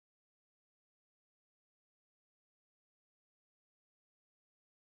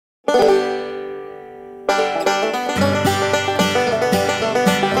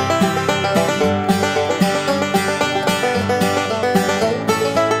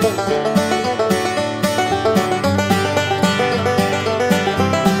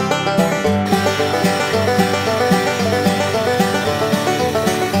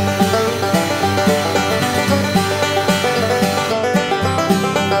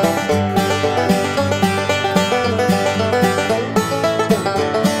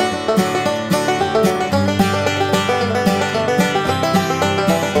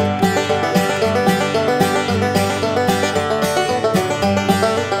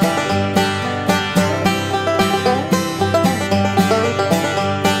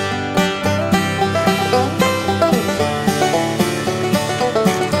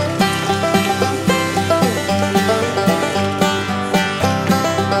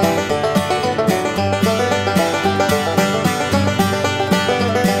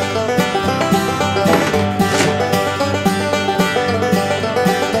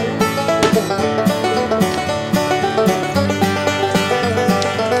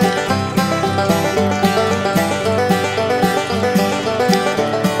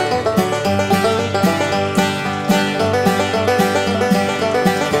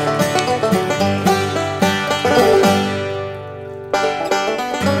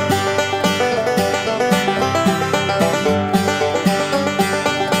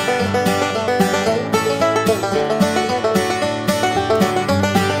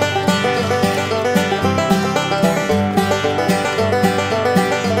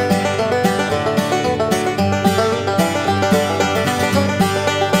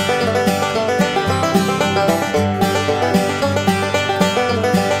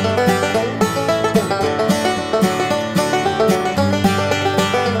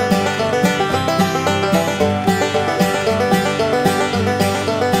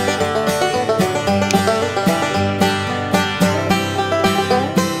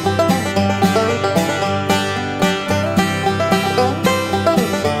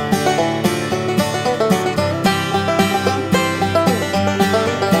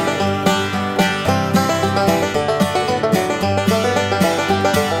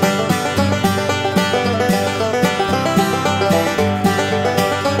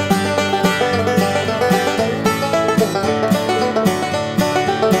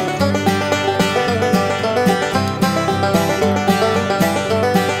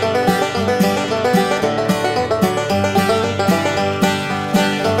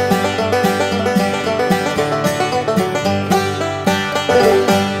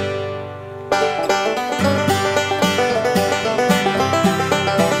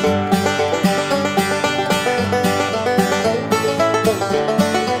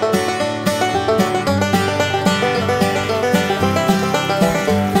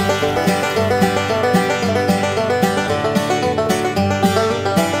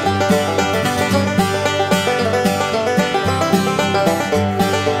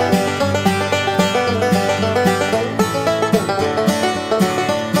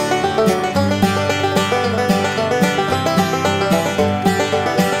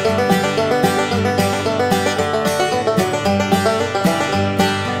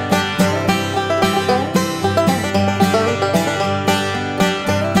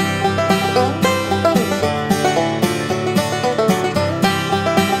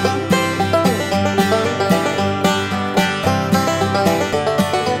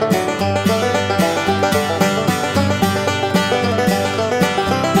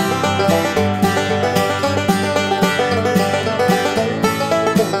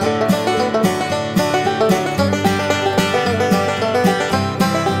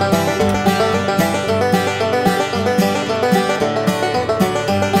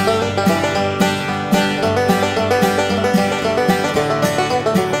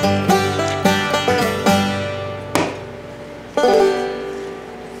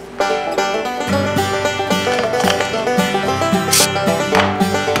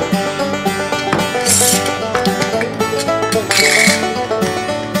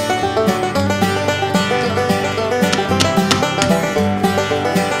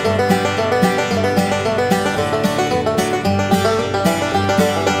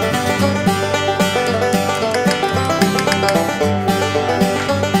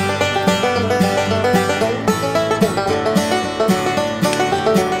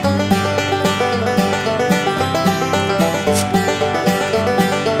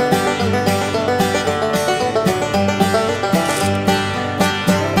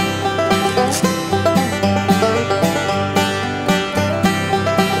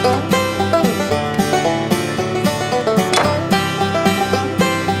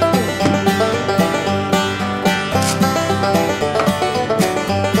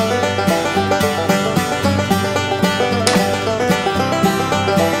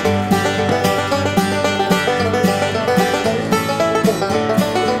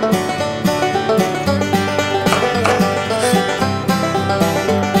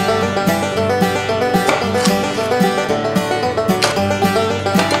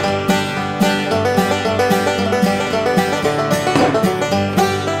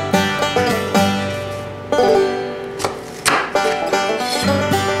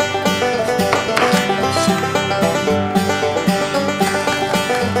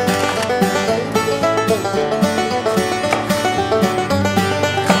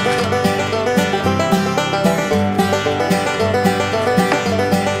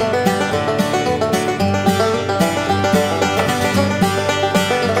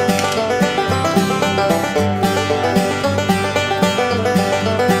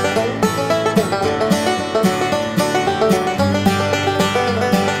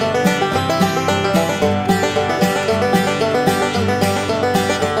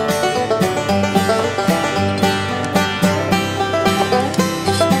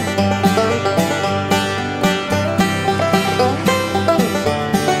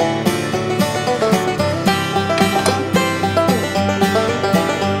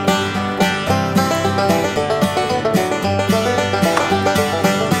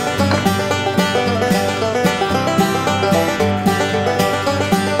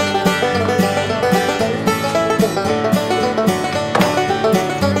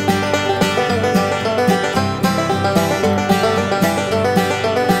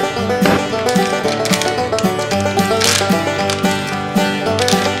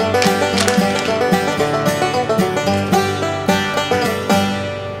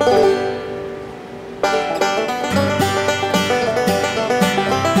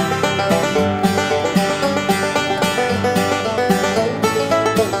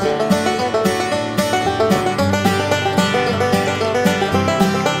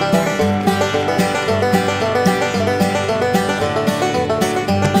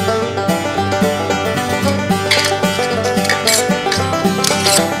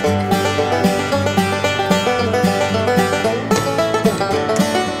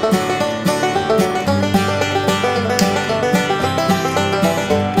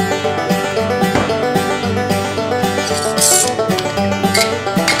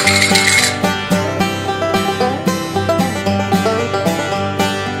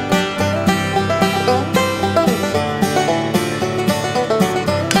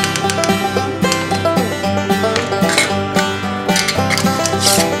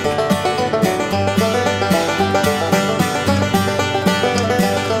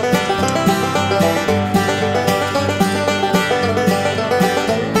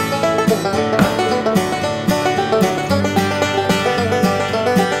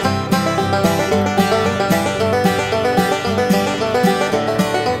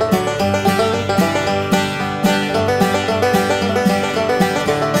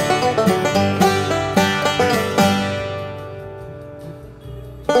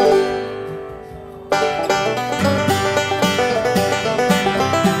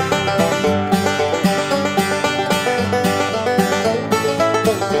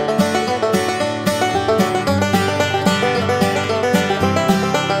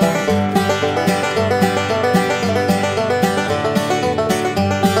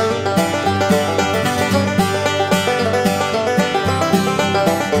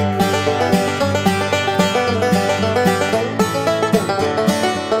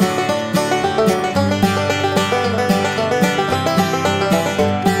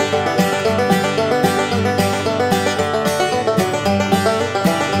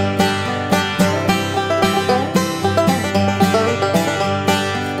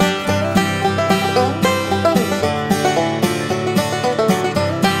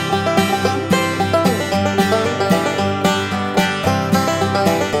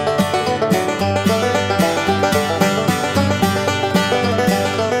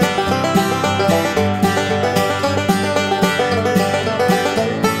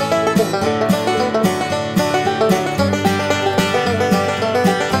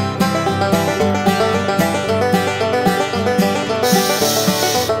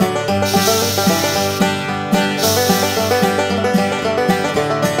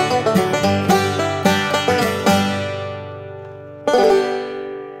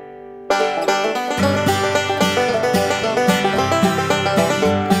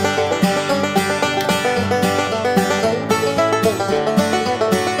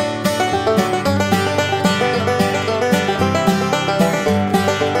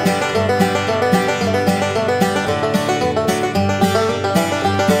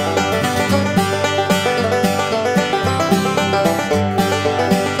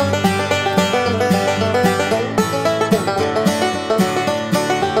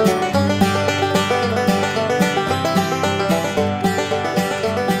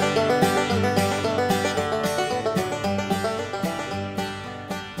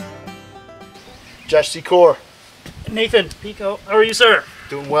Josh Secor. Nathan Pico, how are you, sir?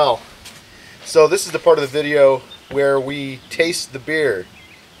 Doing well. So this is the part of the video where we taste the beer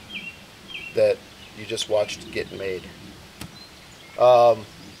that you just watched get made.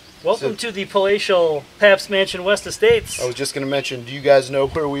 Welcome to the palatial Pabst Mansion West Estates. I was just going to mention, do you guys know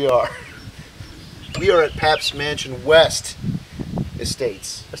where we are? We are at Pabst Mansion West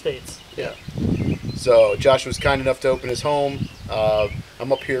Estates. Yeah. So Josh was kind enough to open his home.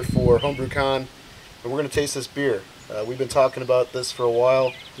 I'm up here for HomebrewCon, and we're going to taste this beer. We've been talking about this for a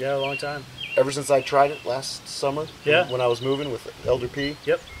while. Yeah, a long time. Ever since I tried it last summer. Yeah. When I was moving with Elder P.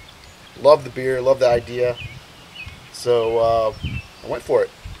 Yep. Love the beer, love the idea. So I went for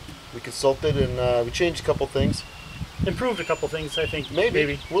it. We consulted and we changed a couple things. Improved a couple things, I think.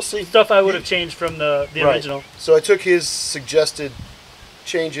 Maybe. We'll see. Stuff I would have changed from the Right. original. So I took his suggested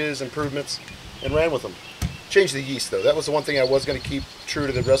changes, improvements, and ran with them. Changed the yeast, though. That was the one thing I was going to keep true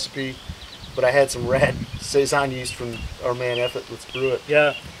to the recipe, but I had some rad Saison yeast from our man Effort. Let's brew it.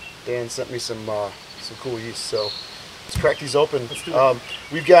 Yeah. Dan sent me some cool yeast, so let's crack these open. Let's do it.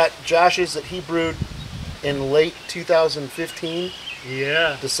 We've got Josh's that he brewed in late 2015.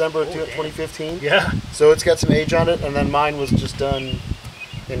 Yeah. December Oh, 2015. Yeah. So it's got some age on it, and then mine was just done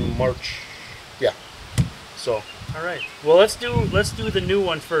in March. Yeah. So. All right. Well, let's do the new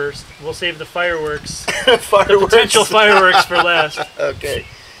one first. We'll save the fireworks, fireworks. the potential fireworks for last. Okay.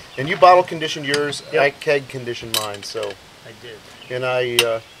 And you bottle conditioned yours. Yep. I keg conditioned mine. So. I did. And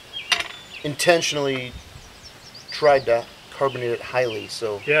I intentionally tried to carbonate it highly,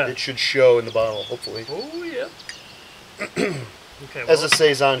 so Yeah. it should show in the bottle, hopefully. Oh yeah. Okay. As Well, a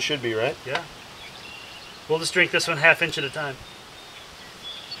Saison should be, right? yeah. We'll just drink this one ½ inch at a time.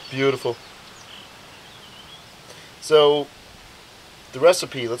 Beautiful. So, the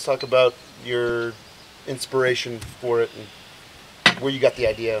recipe, let's talk about your inspiration for it and where you got the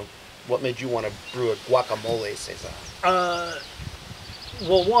idea. What made you want to brew a Guacamole Saison?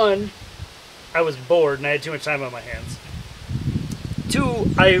 Well, one, I was bored and I had too much time on my hands. Two,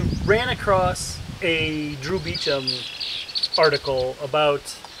 I ran across a Drew Beecham article about.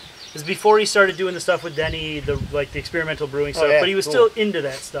 It was before he started doing the stuff with Denny, the experimental brewing stuff, yeah, but he was cool. still into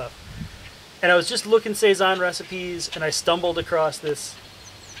that stuff. And I was just looking Saison recipes, and I stumbled across this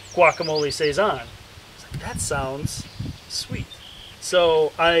Guacamole Saison. I was like, that sounds sweet.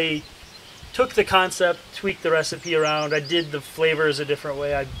 So I took the concept, tweaked the recipe around. I did the flavors a different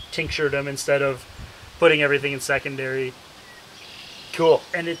way. I tinctured them instead of putting everything in secondary. Cool.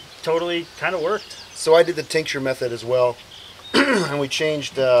 And it totally kind of worked. So I did the tincture method as well, and we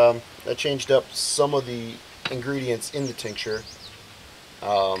changed. I changed up some of the ingredients in the tincture.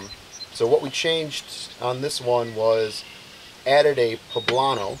 So what we changed on this one was added a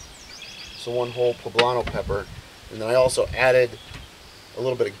poblano, so one whole poblano pepper, and then I also added a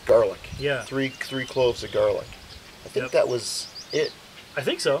little bit of garlic. Yeah. Three cloves of garlic. I think Yep. that was it I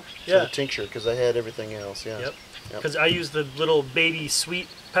think so. for Yeah. the tincture because I had everything else. Yeah. Yep. Because I used the little baby sweet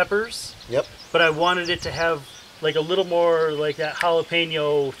peppers, Yep. but I wanted it to have like a little more like that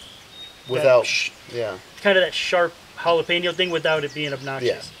jalapeno, Without. sh- Yeah. kind of that sharp jalapeno thing without it being Yeah.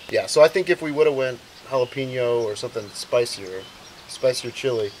 obnoxious. Yeah. So I think if we would have went jalapeno or something spicier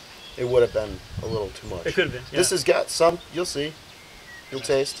chili, it would have been a little too much. It could have been. Yeah. This has got some. You'll see. You'll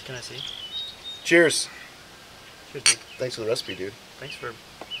taste. Can I see? Cheers. Cheers, dude. Thanks for the recipe, dude. Thanks for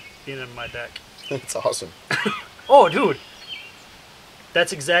being in my deck. It's awesome. Oh, dude.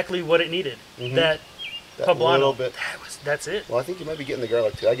 That's exactly what it needed. Mhm. That That poblano. little bit. That's it. Well, I think you might be getting the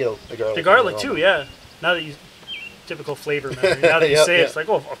garlic too. I get the garlic. The garlic as too, well. yeah. Now that you typical flavor memory. Now that you Yep, say it, yep. it's like,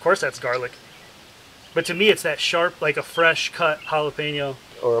 oh, of course that's garlic. But to me, it's that sharp, like a fresh cut jalapeno.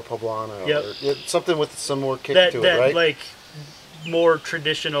 Or a poblano. Yep. Or, yeah, something with some more kick That to it, right? like more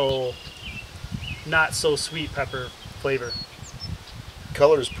traditional, not so sweet pepper flavor.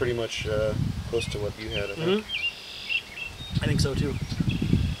 Color is pretty much close to what you had, I think. I think so too.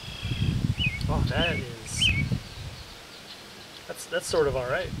 Oh, that's sort of all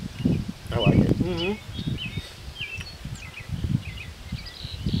right. I like it. Mm-hmm.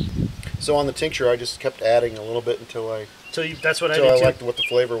 So on the tincture, I just kept adding a little bit until I That's what I until did I too. liked what the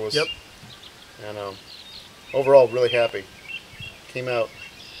flavor was. Yep. And overall, really happy. Came out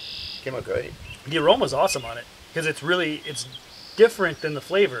great. The aroma's awesome on it because it's different than the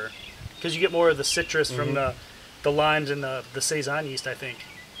flavor because you get more of the citrus from the limes and the Saison yeast, I think,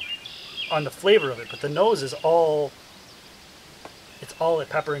 on the flavor of it. But the nose is all at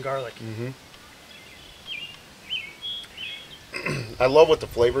pepper and garlic. Mm-hmm. I love what the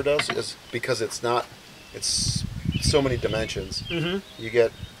flavor does is because it's so many dimensions. Mm-hmm. You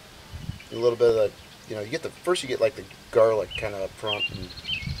get a little bit of the, you get like the garlic kind of up front, and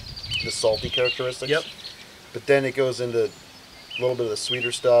the salty characteristics. Yep. But then it goes into a little bit of the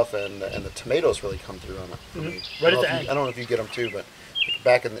sweeter stuff, and the tomatoes really come through on it. For me. Right at the end. I don't know if you get them too, but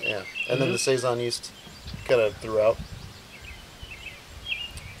back in the and then the Saison yeast kind of throughout.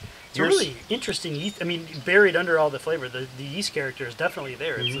 It's a really interesting yeast. I mean, buried under all the flavor, the yeast character is definitely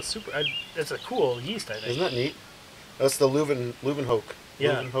there. It's a super. It's a cool yeast, I think. Isn't that neat? That's the Leuvenhoek.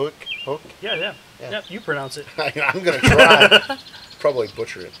 Yeah. Leuvenhoek? Yeah. You pronounce it. I'm gonna try. Probably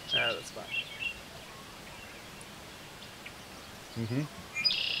butcher it. Yeah, that's fine.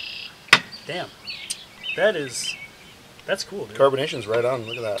 Damn, that's cool, dude. Carbonation's right on.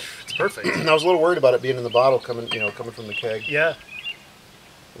 Look at that. It's perfect. I was a little worried about it being in the bottle, coming from the keg. Yeah.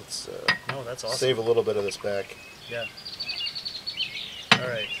 Let's No, that's awesome. save a little bit of this back. Yeah. All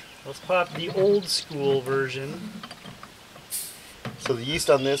right, let's pop the old school version. So the yeast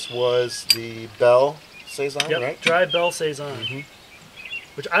on this was the Bell Saison, Yep, right? dry Bell Saison,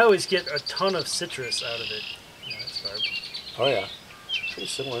 which I always get a ton of citrus out of it. Yeah, that's carb. Oh yeah, pretty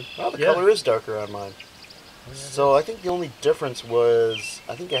similar. Oh, the Yeah. color is darker on mine. So I think the only difference was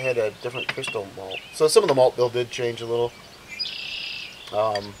I think I had a different crystal malt. So some of the malt bill did change a little.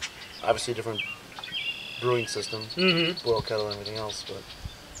 Obviously different brewing system, boil kettle and everything else. But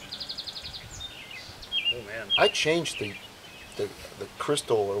Oh man. I changed the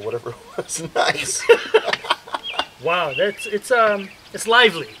crystal or whatever it was. Nice. Wow, it's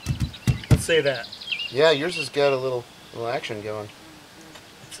lively. Let's say that. Yeah, yours has got a little action going.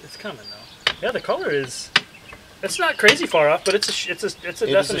 It's coming though. Yeah, the color is. It's not crazy far off, but it's a It is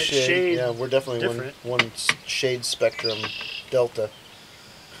definite shade. Yeah, we're definitely different. one shade spectrum delta.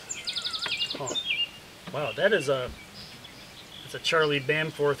 Oh. Wow, that's a Charlie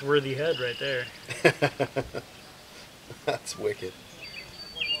Bamforth worthy head right there. That's wicked.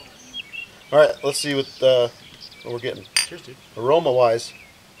 All right, let's see what we're getting. Cheers, dude. Aroma wise,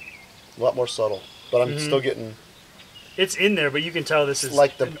 a lot more subtle, but I'm still getting. It's in there, but you can tell this is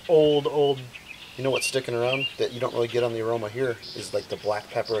like an old. You know what's sticking around that you don't really get on the aroma here is like the black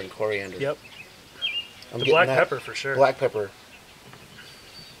pepper and coriander. Yep. I'm The getting black that. pepper for sure. Black pepper.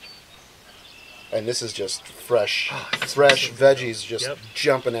 And this is just fresh veggies just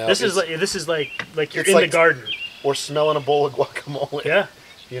jumping out. This is like you're it's in like- the garden. Or smelling a bowl of guacamole. Yeah.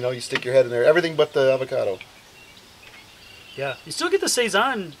 You know, you stick your head in there. Everything but the avocado. Yeah. You still get the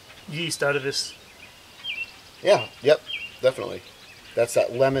Saison yeast out of this. Yeah, yep, definitely. That's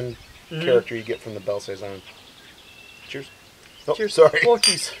that lemon character you get from the Bell Saison. Cheers. Oh, Cheers. sorry. Oh,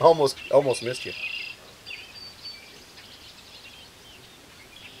 jeez. Almost missed you.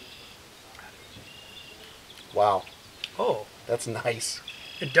 Wow, Oh. that's nice.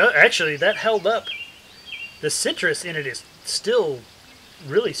 It does actually. That held up. The citrus in it is still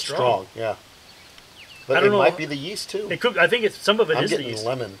really strong. Yeah. But I don't it know. might be the yeast too. It could. I think some of it I'm is the getting yeast.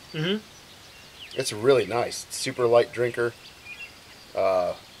 lemon. Mm-hmm. It's really nice. Super light drinker.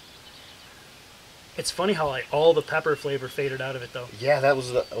 It's funny how all the pepper flavor faded out of it though. Yeah, I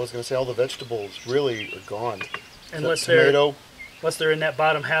was gonna say all the vegetables really are gone. Unless the tomato, they're in that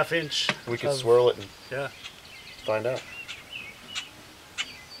bottom half inch. we could swirl it and Yeah. find out.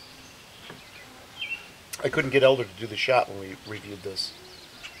 I couldn't get Elder to do the shot when we reviewed this.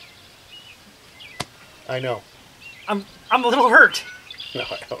 I know. I'm a little hurt. No,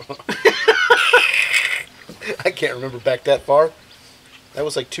 I don't know. I can't remember back that far. That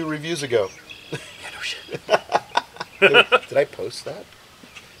was like 2 reviews ago. Yeah, no shit. Did I post that?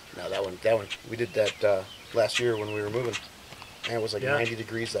 No, that one. We did that last year when we were moving. And it was like 90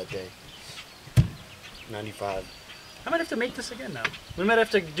 degrees that day. 95. I might have to make this again now. We might have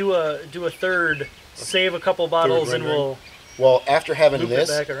to do a third, save a couple bottles, and we'll Well, after having loop this,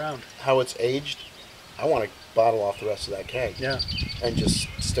 it back around. how it's aged, I want to bottle off the rest of that keg. Yeah. And just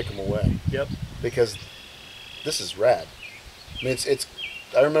stick them away. Yep. Because this is rad. I mean, it's.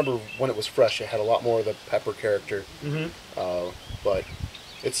 I remember when it was fresh, it had a lot more of the pepper character. But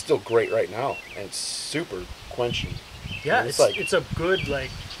it's still great right now, and it's super quenching. Yeah, I mean, it's a good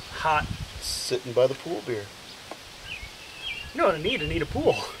hot. Sitting by the pool beer. You know what I need? I need a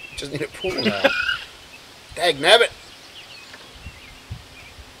pool. Just need a pool now. Dag nabbit.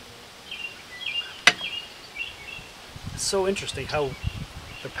 It's so interesting how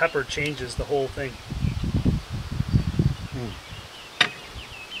the pepper changes the whole thing.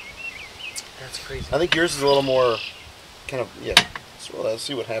 That's crazy. I think yours is a little more kind of, so let's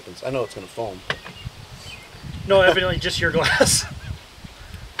see what happens. I know it's going to foam. No, evidently just your glass.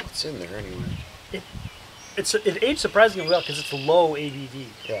 What's in there anyway? It aged surprisingly well because it's low ABV.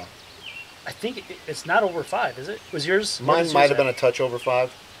 Yeah. I think it's not over 5, is it? Was yours? Mine might have been a touch over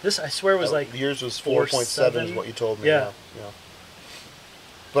 5. This I swear was like yours was 4.7 is what you told me. Yeah.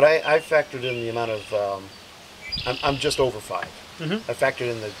 But I factored in the amount of. I'm just over 5. Mm-hmm. I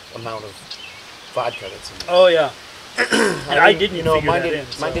factored in the amount of vodka that's in there. Oh yeah. And I didn't figure mine that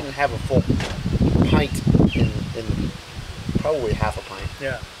didn't, in. Mine So. didn't have a full pint in probably half a pint.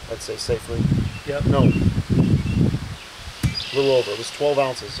 Yeah. I'd say safely. Yep. No, a little over. It was 12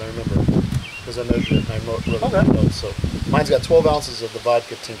 ounces. I remember because I measured it and I wrote it Okay. in my notes. So mine's got 12 ounces of the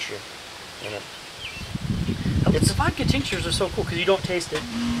vodka tincture in it. The vodka tinctures are so cool because you don't taste it,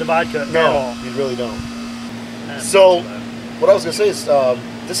 the vodka at No, all. you really don't. And So, that's what I was gonna say is,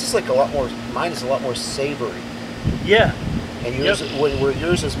 this is like a lot more. Mine is a lot more savory, yeah. and yours, Yep. where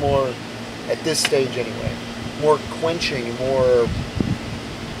yours is more, at this stage anyway, more quenching, more.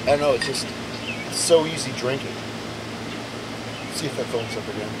 I don't know. It's just so easy drinking. See if that films up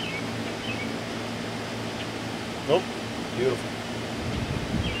again. Nope. Beautiful.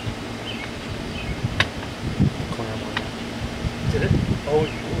 Clam on that. Did it? Oh,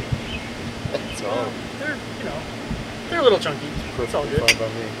 That's all. they're they're a little chunky. It's all Perfectly good. fine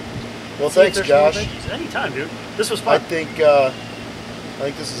by me. Well, See if thanks, there's more Josh. veggies. Anytime, dude. This was I fun. think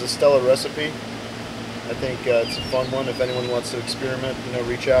this is a stellar recipe. I think it's a fun one. If anyone wants to experiment,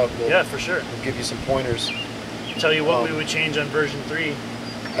 reach out. Yeah, for sure. We'll give you some pointers. Tell you what we would change on version 3.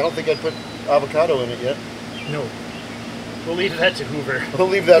 I don't think I'd put avocado in it yet. No. We'll leave that to Hoover. We'll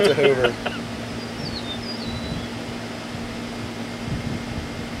leave that to Hoover.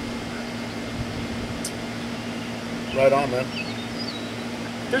 Right on, man.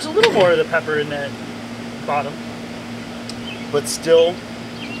 There's a little more of the pepper in that bottom. But still,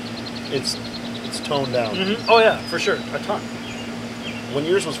 it's toned down. Mm-hmm. Oh yeah, for sure, a ton. When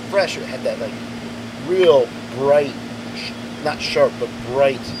yours was fresh, it had that like real bright, not sharp, but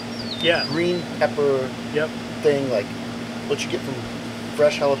bright Yeah. green pepper Yep. thing, like what you get from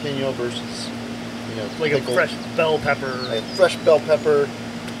fresh jalapeno versus, Like pickled, a fresh bell pepper. like fresh bell pepper,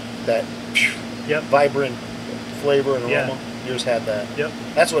 that Yep. vibrant flavor and Yeah. aroma. Yours had that. Yep.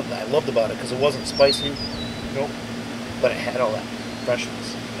 That's what I loved about it, because it wasn't spicy, Nope. but it had all that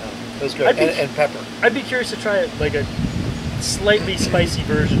freshness. It was good. I'd be- And pepper. I'd be curious to try it like a slightly spicy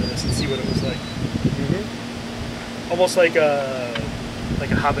version of this and see what it was like. Mm-hmm. Almost like a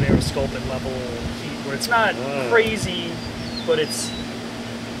habanero sculpin level heat, where it's not crazy, but it's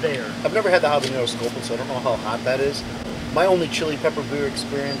there. I've never had the habanero sculpin, so I don't know how hot that is. My only chili pepper beer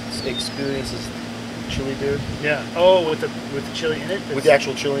experience is chili beer Yeah. Oh, with the chili in it. with the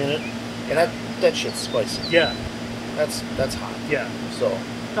actual chili in it, and that shit's spicy. Yeah. That's hot. Yeah. So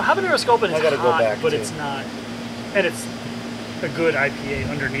The habanero sculpin I is gotta hot, go back, but too. it's not, and it's a good IPA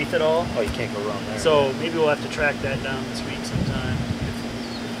underneath it all. you can't go wrong there. So maybe we'll have to track that down this week sometime.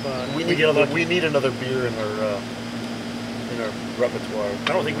 If we get lucky. need another beer in our repertoire.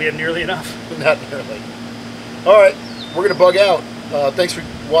 I don't think we have nearly enough. Not nearly. All right, we're gonna bug out. Thanks for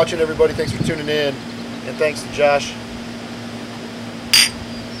watching, everybody. Thanks for tuning in, and thanks to Josh.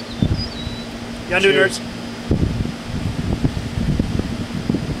 Yon'Do Cheers. nerds.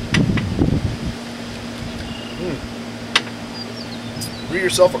 Brew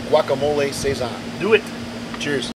yourself a Guacamole Saison. Do it. Cheers.